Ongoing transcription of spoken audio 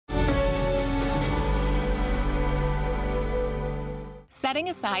Setting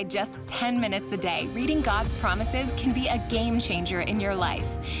aside just 10 minutes a day reading God's promises can be a game changer in your life.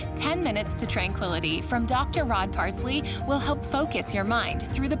 10 Minutes to Tranquility from Dr. Rod Parsley will help focus your mind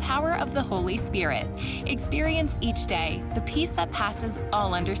through the power of the Holy Spirit. Experience each day the peace that passes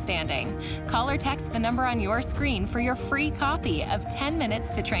all understanding. Call or text the number on your screen for your free copy of 10 Minutes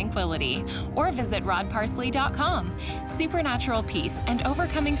to Tranquility, or visit rodparsley.com. Supernatural peace and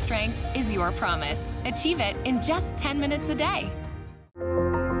overcoming strength is your promise. Achieve it in just 10 minutes a day.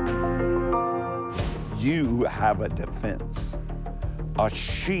 You have a defense, a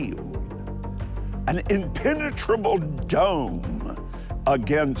shield, an impenetrable dome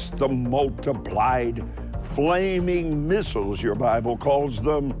against the multiplied flaming missiles, your Bible calls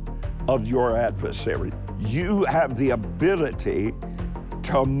them, of your adversary. You have the ability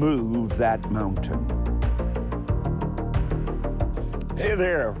to move that mountain. Hey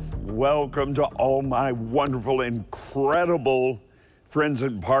there, welcome to all my wonderful, incredible friends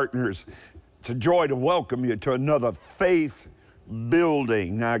and partners. It's a joy to welcome you to another faith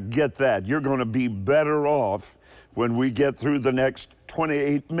building. Now get that, you're going to be better off when we get through the next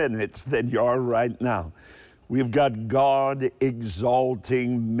 28 minutes than you are right now. We've got God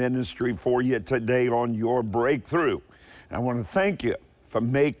exalting ministry for you today on your breakthrough. And I want to thank you for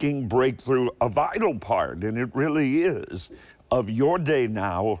making breakthrough a vital part, and it really is, of your day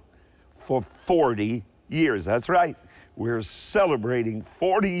now for 40 years. That's right. We're celebrating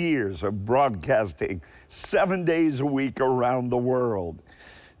 40 years of broadcasting 7 days a week around the world.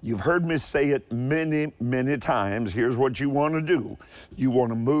 You've heard me say it many, many times. Here's what you want to do. You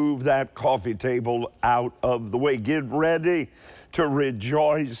want to move that coffee table out of the way. Get ready to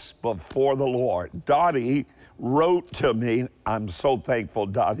rejoice before the Lord. Dottie wrote to me. I'm so thankful,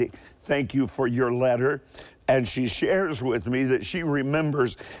 Dottie. Thank you for your letter. And she shares with me that she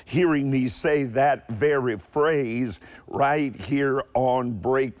remembers hearing me say that very phrase right here on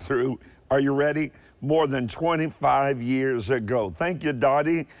Breakthrough. Are you ready? More than 25 years ago. Thank you,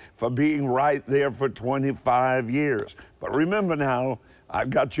 Dottie, for being right there for 25 years. But remember now, I've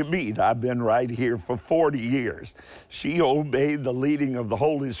got you beat. I've been right here for 40 years. She obeyed the leading of the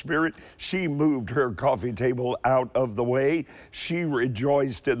Holy Spirit. She moved her coffee table out of the way. She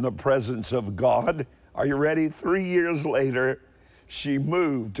rejoiced in the presence of God. Are you ready? 3 years later, she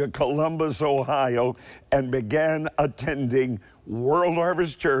moved to Columbus, Ohio, and began attending World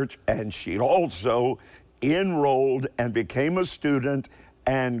Harvest Church, and she also enrolled and became a student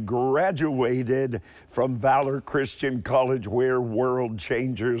and graduated from Valor Christian College, where world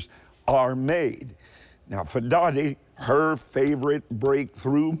changers are made. Now, for Dottie, her favorite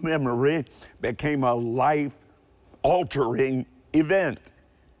breakthrough memory became a life-altering event.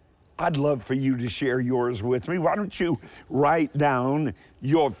 I'd love for you to share yours with me. Why don't you write down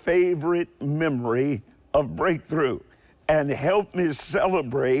your favorite memory of breakthrough and help me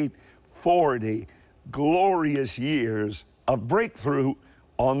celebrate 40 glorious years of breakthrough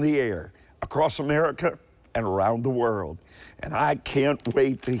on the air across America and around the world. And I can't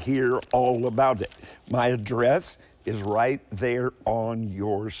wait to hear all about it. My address is right there on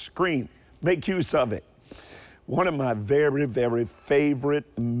your screen. Make use of it. One of my very, very favorite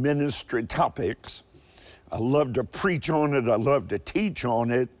ministry topics. I love to preach on it. I love to teach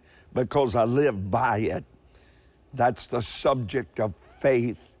on it because I live by it. That's the subject of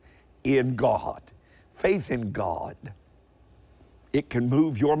faith in God. Faith in God. It can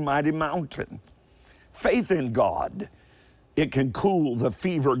move your mighty mountain. Faith in God. It can cool the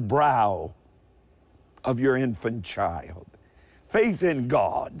fevered brow of your infant child. Faith in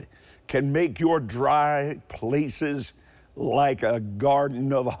God can make your dry places like a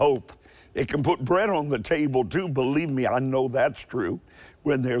garden of hope. It can put bread on the table too. Believe me, I know that's true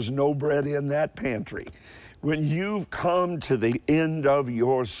when there's no bread in that pantry. When you've come to the end of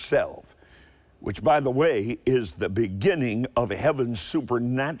yourself, which, by the way, is the beginning of heaven's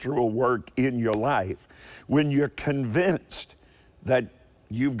supernatural work in your life, when you're convinced that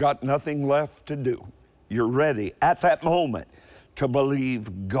you've got nothing left to do, you're ready at that moment to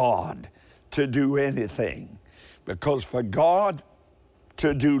believe God to do anything. Because for God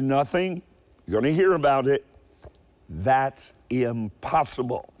to do nothing, you're going to hear about it, that's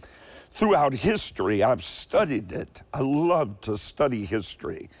impossible. Throughout history, I've studied it. I love to study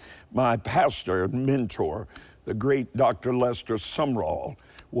history. My pastor and mentor, the great Dr. Lester Sumrall,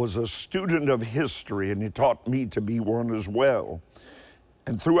 was a student of history, and he taught me to be one as well.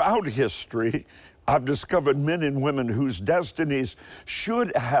 And throughout history, I've discovered men and women whose destinies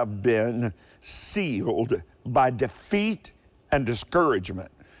should have been sealed by defeat and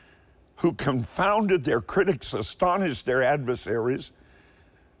discouragement, who confounded their critics, astonished their adversaries.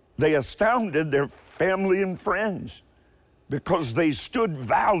 They astounded their family and friends. because they stood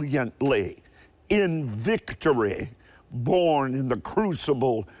valiantly in victory, born in the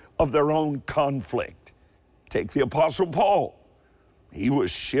crucible of their own conflict. Take the Apostle Paul. He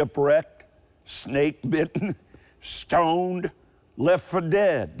was shipwrecked, snake bitten, stoned, left for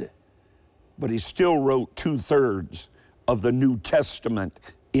dead. But he still wrote 2/3 of the New Testament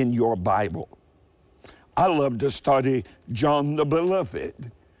in your Bible. I love to study John the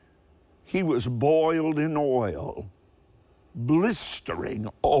Beloved. He was boiled in oil, blistering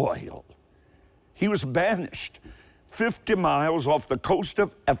oil. He was banished 50 miles off the coast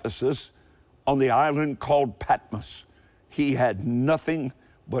of Ephesus on the island called Patmos. He had nothing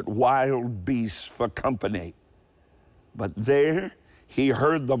but wild beasts for company. But there he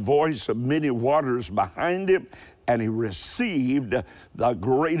heard the voice of many waters behind him, and he received the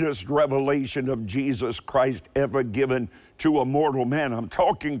greatest revelation of Jesus Christ ever given to a mortal man. I'm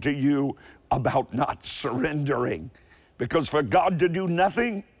talking to you about not surrendering, because for God to do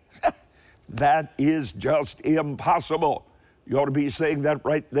nothing, that is just impossible. You ought to be saying that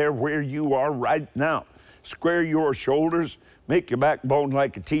right there where you are right now. Square your shoulders, make your backbone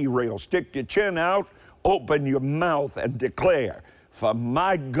like a T-rail, stick your chin out, open your mouth and declare, for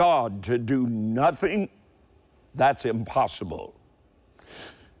my God to do nothing, that's impossible.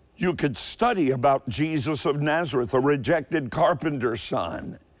 You could study about Jesus of Nazareth, a rejected carpenter's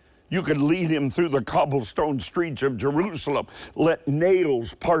son. You could lead him through the cobblestone streets of Jerusalem, let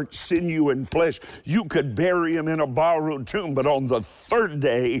nails part sinew and flesh. You could bury him in a borrowed tomb, but on the third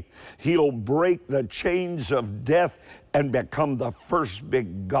day, he'll break the chains of death and become the first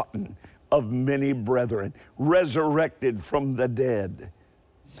begotten of many brethren, resurrected from the dead.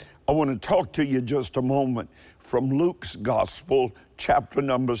 I want to talk to you just a moment from Luke's Gospel, chapter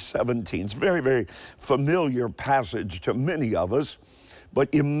number 17. It's a very, very familiar passage to many of us,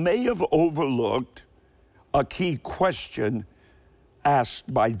 but you may have overlooked a key question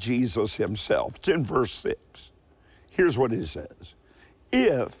asked by Jesus himself. It's in verse 6. Here's what he says.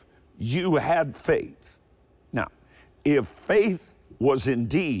 If you had faith. Now, if faith was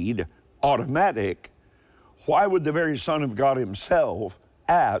indeed automatic, why would the very Son of God himself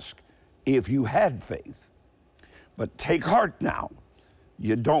ask if you had faith? But take heart now.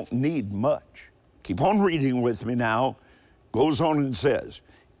 You don't need much. Keep on reading with me now. Goes on and says,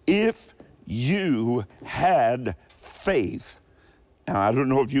 if you had faith. Now, I don't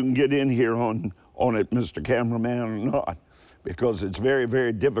know if you can get in here on it, Mr. Cameraman, or not, because it's very,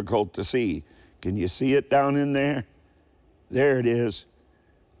 very difficult to see. Can you see it down in there? There it is.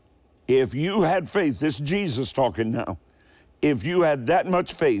 If you had faith, this is Jesus talking now. If you had that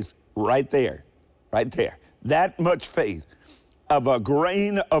much faith right there, that much faith of a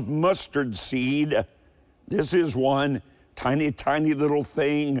grain of mustard seed, this is one tiny, tiny little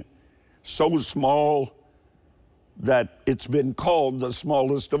thing, so small that it's been called the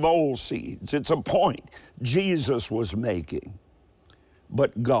smallest of all seeds. It's a point Jesus was making.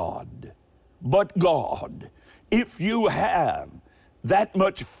 But God, if you have that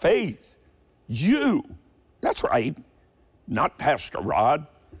much faith, that's right, not Pastor Rod,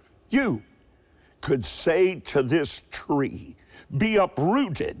 you could say to this tree, be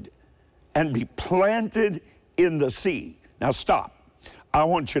uprooted and be planted in the sea. Now stop. I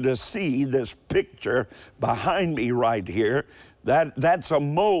want you to see this picture behind me right here. That's a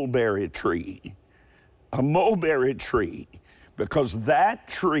mulberry tree. A mulberry tree, because that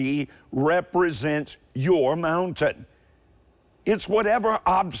tree represents your mountain. It's whatever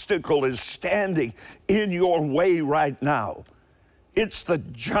obstacle is standing in your way right now. It's the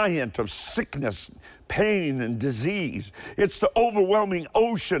giant of sickness, pain, and disease. It's the overwhelming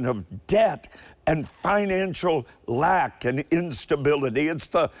ocean of debt and financial lack and instability. It's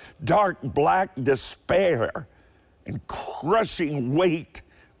the dark black despair and crushing weight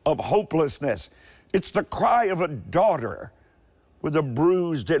of hopelessness. It's the cry of a daughter with a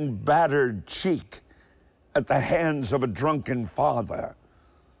bruised and battered cheek at the hands of a drunken father.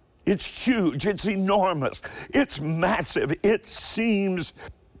 It's huge, it's enormous, it's massive, it seems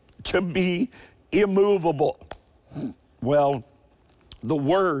to be immovable. Well, the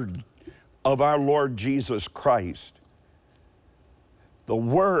word of our Lord Jesus Christ, the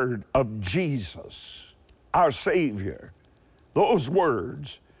word of Jesus, our Savior, those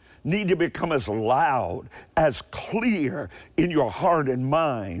words need to become as loud, as clear in your heart and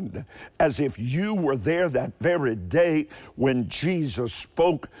mind as if you were there that very day when Jesus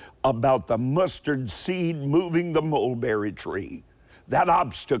spoke about the mustard seed moving the mulberry tree. That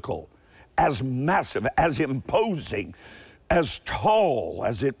obstacle, as massive, as imposing, as tall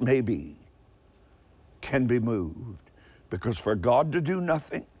as it may be, can be moved. Because for God to do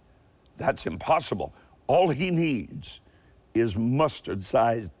nothing, that's impossible. All he needs is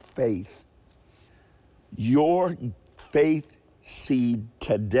mustard-sized faith. Your faith seed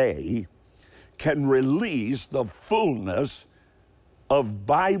today can release the fullness of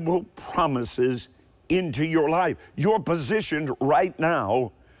Bible promises into your life. You're positioned right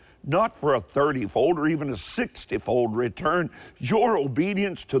now not for a 30-fold or even a 60-fold return. Your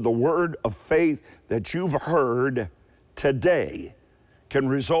obedience to the word of faith that you've heard today can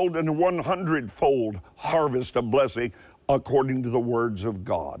result in a 100-fold harvest of blessing according to the words of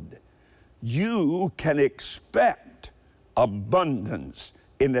God. You can expect abundance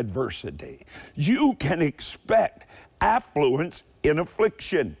in adversity. You can expect affluence in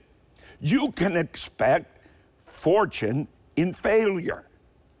affliction. You can expect fortune in failure.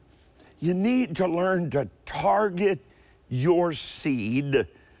 You need to learn to target your seed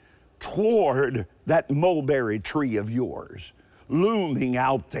toward that mulberry tree of yours, looming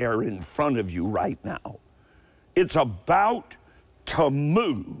out there in front of you right now. It's about to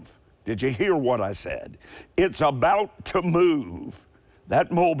move. Did you hear what I said? It's about to move.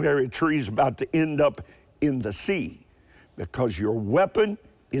 That mulberry tree is about to end up in the sea, because your weapon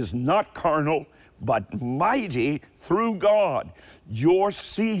is not carnal, but mighty through God. Your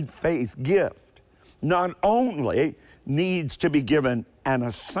seed faith gift not only needs to be given an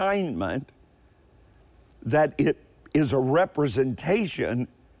assignment, that it is a representation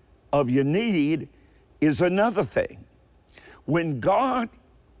of your need is another thing. When God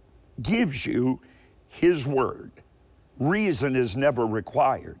gives you His word, reason is never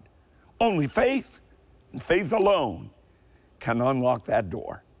required. Only faith, and faith alone, can unlock that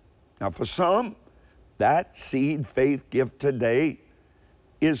door. Now, for some, that seed faith gift today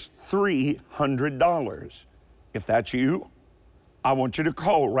is $300. If that's you, I want you to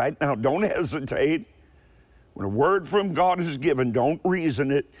call right now. Don't hesitate. When a word from God is given, don't reason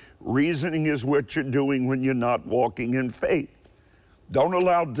it. Reasoning is what you're doing when you're not walking in faith. Don't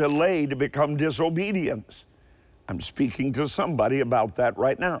allow delay to become disobedience. I'm speaking to somebody about that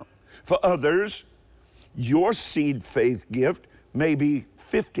right now. For others, your seed faith gift may be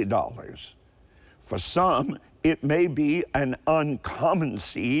 $50. For some, it may be an uncommon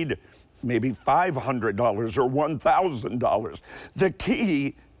seed, maybe $500 or $1,000. The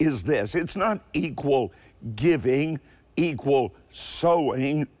key is this: it's not equal giving, equal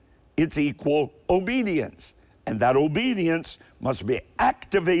sowing, it's equal obedience. And that obedience must be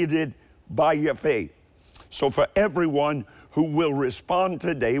activated by your faith. So for everyone who will respond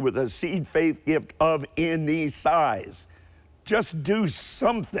today with a seed faith gift of any size, just do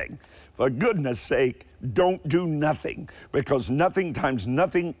something. For goodness sake, don't do nothing, because nothing times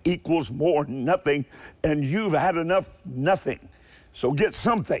nothing equals more nothing, and you've had enough nothing. So get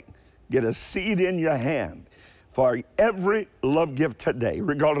something. Get a seed in your hand. For every love gift today,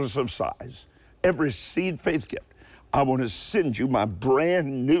 regardless of size, every seed faith gift, I want to send you my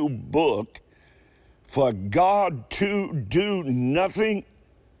brand new book, For God to Do Nothing,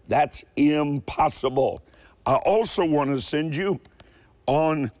 That's Impossible. I also want to send you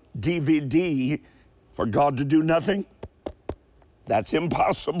on DVD, For God to Do Nothing, That's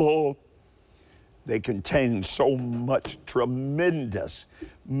Impossible. They contain so much tremendous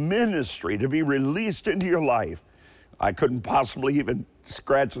ministry to be released into your life. I couldn't possibly even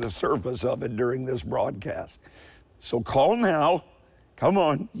scratch the surface of it during this broadcast. So call now. Come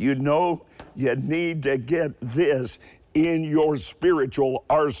on, you know you need to get this in your spiritual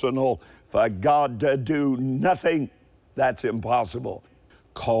arsenal. For God to do nothing, that's impossible.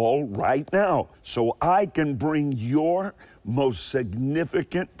 Call right now so I can bring your most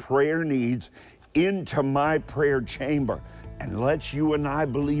significant prayer needs into my prayer chamber, and let you and I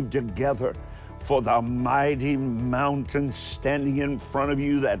believe together for the mighty mountain standing in front of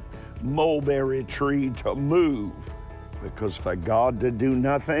you, that mulberry tree, to move. Because for God to do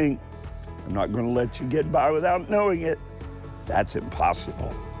nothing, I'm not going to let you get by without knowing it. That's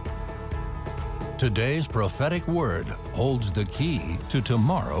impossible. Today's prophetic word holds the key to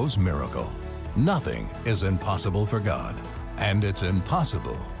tomorrow's miracle. Nothing is impossible for God, and it's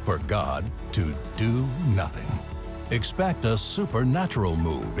impossible for God to do nothing. Expect a supernatural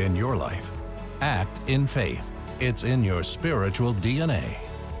move in your life. Act in faith. It's in your spiritual DNA.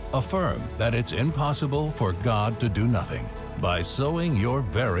 Affirm that it's impossible for God to do nothing by sowing your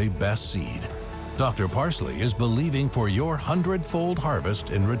very best seed. Dr. Parsley is believing for your 100-fold harvest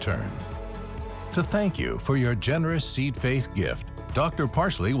in return. To thank you for your generous seed faith gift, Dr.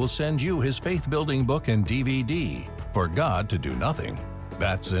 Parsley will send you his faith-building book and DVD, For God to Do Nothing,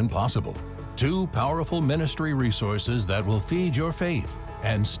 That's Impossible. 2 powerful ministry resources that will feed your faith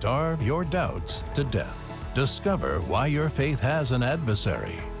and starve your doubts to death. Discover why your faith has an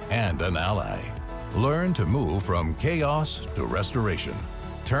adversary and an ally. Learn to move from chaos to restoration.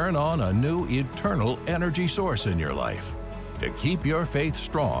 Turn on a new eternal energy source in your life. To keep your faith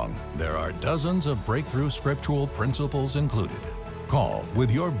strong, there are dozens of breakthrough scriptural principles included. Call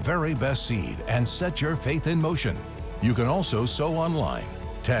with your very best seed and set your faith in motion. You can also sow online,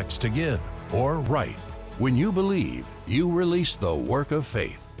 text to give, or write. When you believe, you release the work of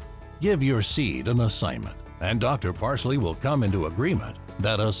faith. Give your seed an assignment, and Dr. Parsley will come into agreement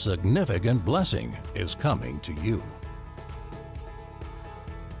that a significant blessing is coming to you.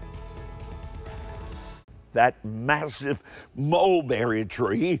 That massive mulberry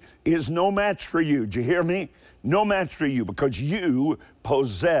tree is no match for you. Do you hear me? No match for you, because you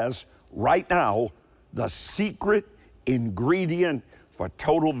possess right now the secret ingredient for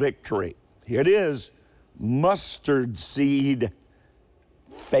total victory. Here it is: mustard seed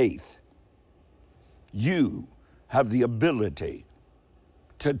faith. You have the ability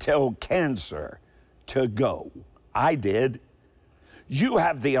to tell cancer to go. I did. You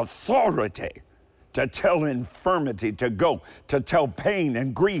have the authority to tell infirmity to go, to tell pain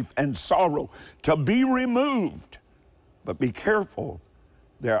and grief and sorrow to be removed. But be careful.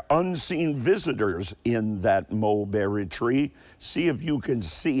 There are unseen visitors in that mulberry tree. See if you can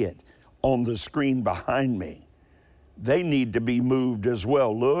see it on the screen behind me. They need to be moved as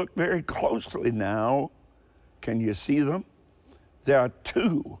well. Look very closely now. Can you see them? There are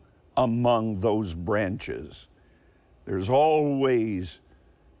two among those branches. There's always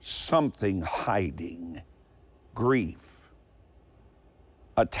something hiding. Grief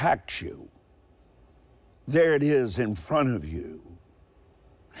attacks you. There it is in front of you.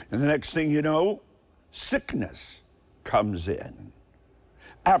 And the next thing you know, sickness comes in.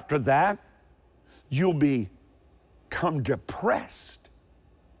 After that, you'll become depressed.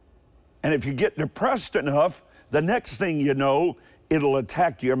 And if you get depressed enough, the next thing you know, it'll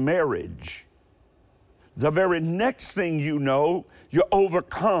attack your marriage. The very next thing you know, you're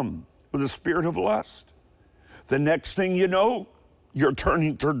overcome with a spirit of lust. The next thing you know, you're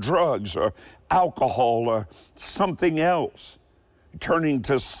turning to drugs or alcohol or something else, turning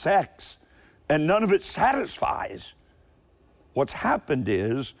to sex, and none of it satisfies. What's happened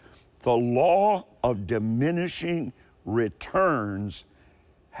is the law of diminishing returns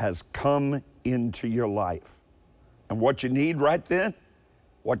has come into your life. And what you need right then,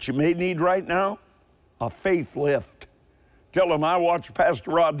 what you may need right now, a faith lift. Tell them, I watched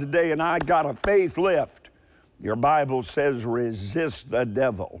Pastor Rod today and I got a faith lift. Your Bible says resist the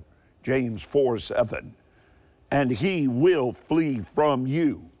devil, James 4:7, and he will flee from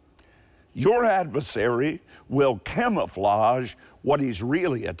you. Your adversary will camouflage what he's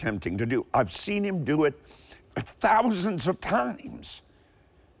really attempting to do. I've seen him do it thousands of times.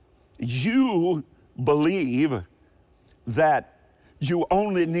 You believe that you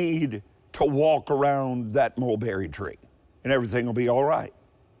only need to walk around that mulberry tree and everything will be all right.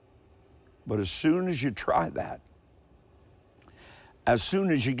 But as soon as you try that, as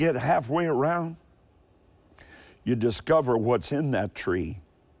soon as you get halfway around, you discover what's in that tree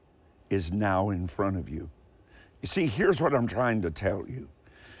is now in front of you. You see, here's what I'm trying to tell you.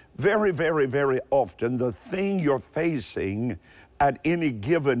 Very, very, very often, the thing you're facing at any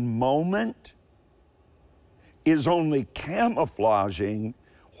given moment is only camouflaging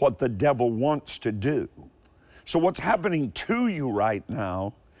what the devil wants to do. So what's happening to you right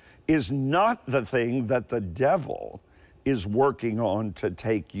now is not the thing that the devil is working on to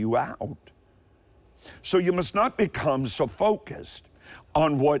take you out. So you must not become so focused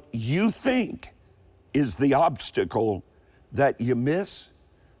on what you think is the obstacle that you miss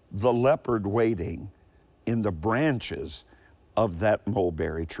the leopard waiting in the branches of that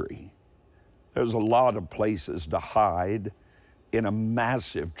mulberry tree. There's a lot of places to hide in a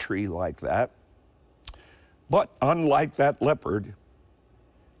massive tree like that. But unlike that leopard,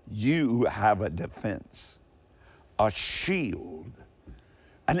 you have a defense, a shield,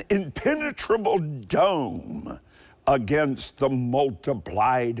 an impenetrable dome against the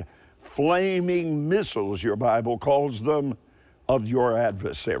multiplied flaming missiles, your Bible calls them, of your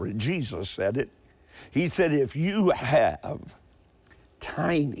adversary. Jesus said it. He said, if you have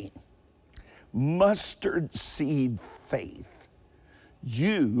tiny mustard seed faith,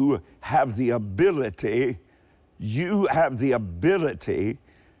 you have the ability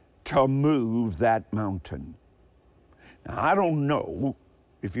to move that mountain. Now, I don't know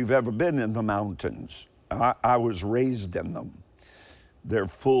if you've ever been in the mountains. I was raised in them. They're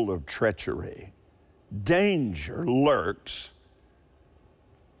full of treachery. Danger lurks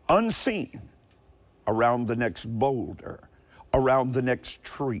unseen around the next boulder, around the next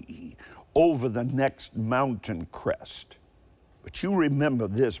tree, over the next mountain crest. But you remember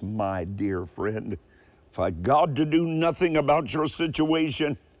this, my dear friend. For God to do nothing about your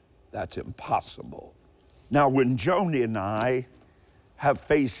situation, that's impossible. Now, when Joni and I have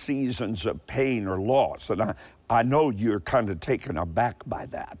faced seasons of pain or loss, and I know you're kind of taken aback by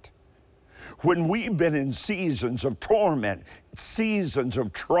that. When we've been in seasons of torment, seasons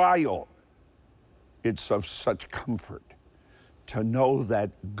of trial, it's of such comfort to know that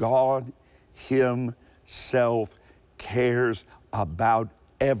God Himself cares about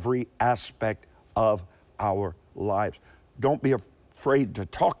every aspect of our lives. Don't be afraid to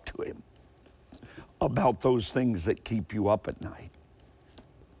talk to Him about those things that keep you up at night.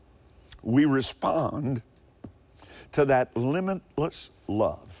 We respond to that limitless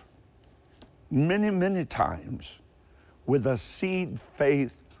love many, many times with a seed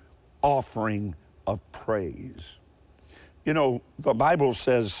faith offering of praise. You know, the Bible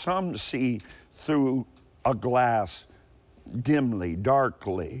says some see through a glass dimly,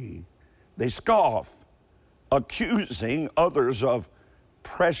 darkly. They scoff, accusing others of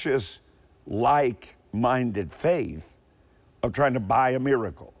precious, like-minded faith of trying to buy a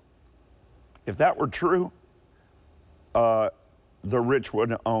miracle. If that were true, the rich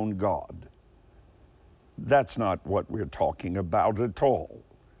would own God. That's not what we're talking about at all.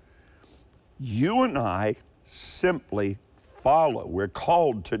 You and I simply follow, we're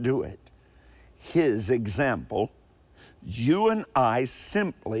called to do it, His example. You and I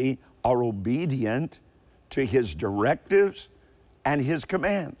simply are obedient to His directives and His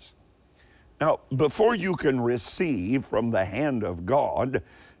commands. Now, before you can receive from the hand of God,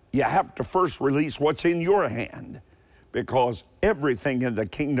 you have to first release what's in your hand, because everything in the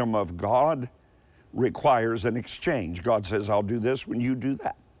kingdom of God requires an exchange. God says, I'll do this when you do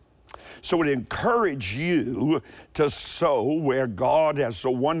that. So it encourages you to sow where God has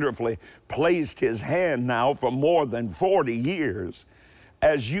so wonderfully placed His hand now for more than 40 years.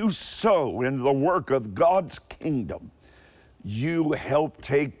 As you sow in the work of God's kingdom, you help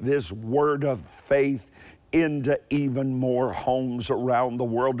take this word of faith into even more homes around the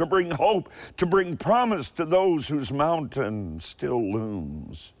world, to bring hope, to bring promise to those whose mountain still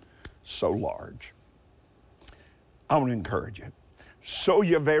looms so large. I want to encourage you. Sow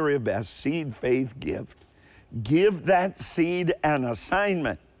your very best seed faith gift. Give that seed an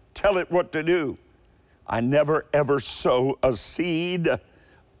assignment. Tell it what to do. I never ever sow a seed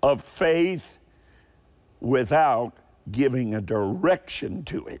of faith without giving a direction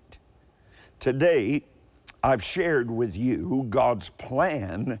to it. Today, I've shared with you God's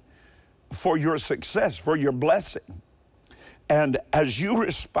plan for your success, for your blessing. And as you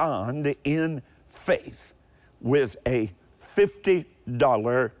respond in faith with a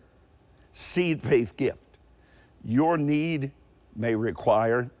 $50 seed faith gift, your need may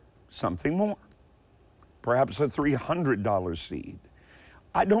require something more, perhaps a $300 seed.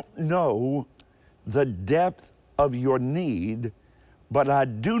 I don't know the depth of your need, but I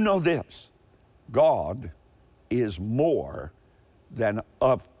do know this: God is more than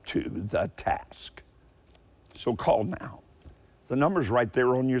up to the task. So call now. The number's right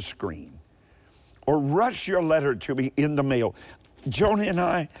there on your screen. Or rush your letter to me in the mail. Joni and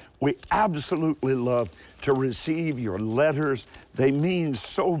I, we absolutely love to receive your letters. They mean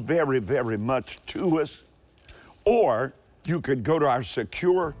so very, very much to us. Or you could go to our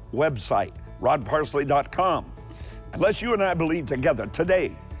secure website, rodparsley.com. Unless you and I believe together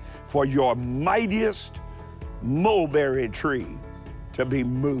today for your mightiest mulberry tree to be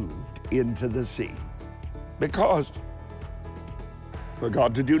moved into the sea. Because for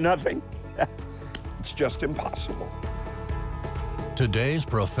God to do nothing, it's just impossible. Today's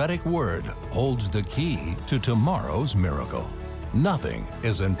prophetic word holds the key to tomorrow's miracle. Nothing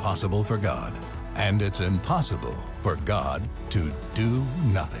is impossible for God, and it's impossible for God to do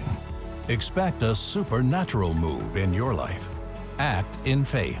nothing. Expect a supernatural move in your life. Act in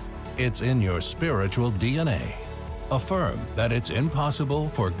faith. It's in your spiritual DNA. Affirm that it's impossible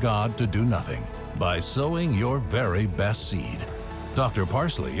for God to do nothing by sowing your very best seed. Dr.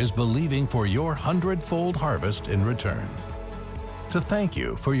 Parsley is believing for your 100-fold harvest in return. To thank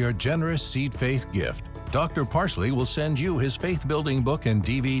you for your generous seed faith gift, Dr. Parsley will send you his faith-building book and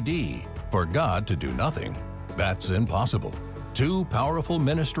DVD, For God to Do Nothing, That's Impossible. 2 powerful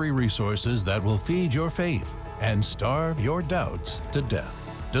ministry resources that will feed your faith and starve your doubts to death.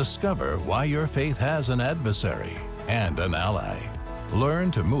 Discover why your faith has an adversary and an ally.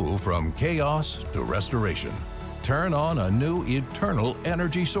 Learn to move from chaos to restoration. Turn on a new eternal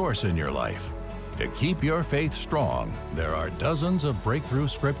energy source in your life. To keep your faith strong, there are dozens of breakthrough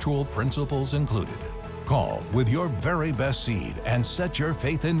scriptural principles included. Call with your very best seed and set your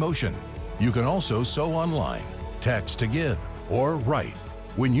faith in motion. You can also sow online, text to give, or write.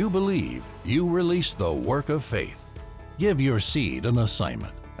 When you believe, you release the work of faith. Give your seed an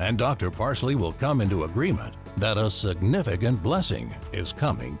assignment, and Dr. Parsley will come into agreement that a significant blessing is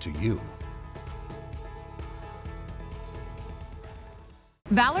coming to you.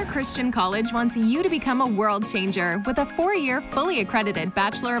 Valor Christian College wants you to become a world changer with a 4-year fully accredited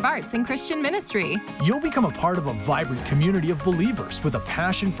Bachelor of Arts in Christian Ministry. You'll become a part of a vibrant community of believers with a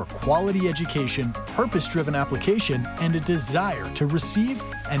passion for quality education, purpose-driven application, and a desire to receive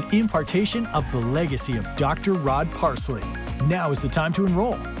an impartation of the legacy of Dr. Rod Parsley. Now is the time to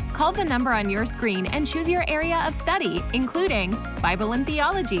enroll. Call the number on your screen and choose your area of study, including Bible and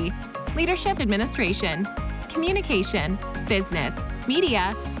Theology, Leadership Administration, Communication, Business,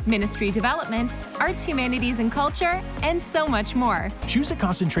 Media, Ministry Development, Arts, Humanities, and Culture, and so much more. Choose a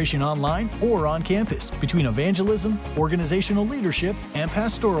concentration online or on campus between evangelism, organizational leadership, and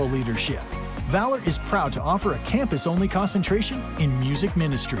pastoral leadership. Valor is proud to offer a campus-only concentration in music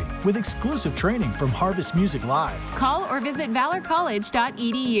ministry with exclusive training from Harvest Music Live. Call or visit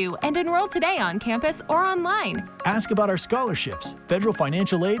valorcollege.edu and enroll today on campus or online. Ask about our scholarships, federal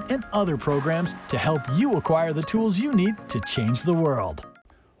financial aid, and other programs to help you acquire the tools you need to change the world.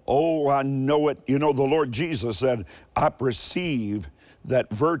 Oh, I know it. You know, the Lord Jesus said, I perceive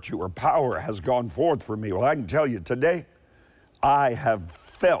that virtue or power has gone forth from me. Well, I can tell you today, I have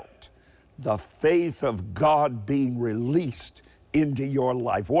felt the faith of God being released into your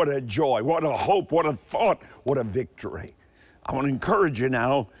life. What a joy, what a hope, what a thought, what a victory. I want to encourage you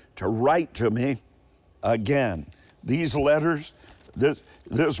now to write to me again. These letters,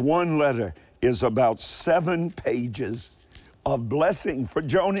 this one letter is about 7 pages of blessing for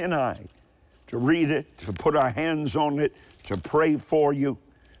Joni and I to read it, to put our hands on it, to pray for you.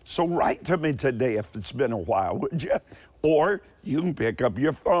 So write to me today if it's been a while, would you? Or you can pick up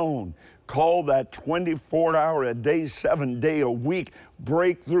your phone. Call that 24-hour-a-day, 7-day-a-week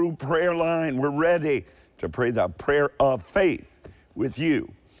breakthrough prayer line. We're ready to pray the prayer of faith with you.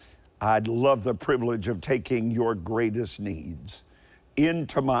 I'd love the privilege of taking your greatest needs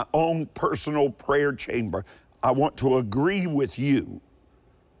into my own personal prayer chamber. I want to agree with you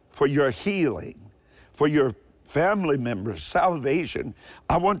for your healing, for your family members' salvation.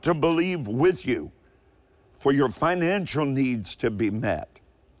 I want to believe with you for your financial needs to be met.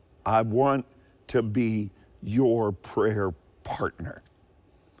 I want to be your prayer partner.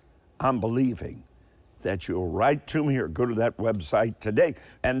 I'm believing that you'll write to me or go to that website today,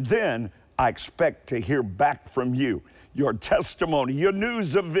 and then I expect to hear back from you, your testimony, your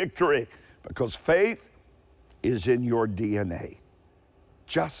news of victory, because faith is in your DNA.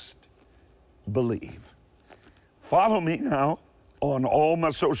 Just believe. Follow me now on all my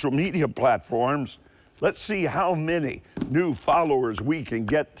social media platforms. Let's see how many new followers we can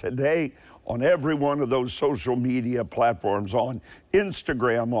get today on every one of those social media platforms, on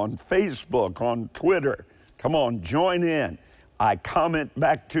Instagram, on Facebook, on Twitter. Come on, join in. I comment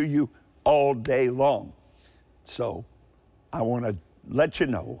back to you all day long. So I want to let you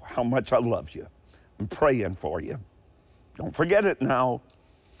know how much I love you. I'm praying for you. Don't forget it now.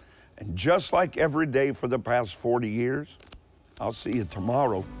 And just like every day for the past 40 years, I'll see you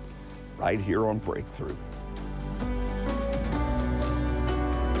tomorrow right here on Breakthrough.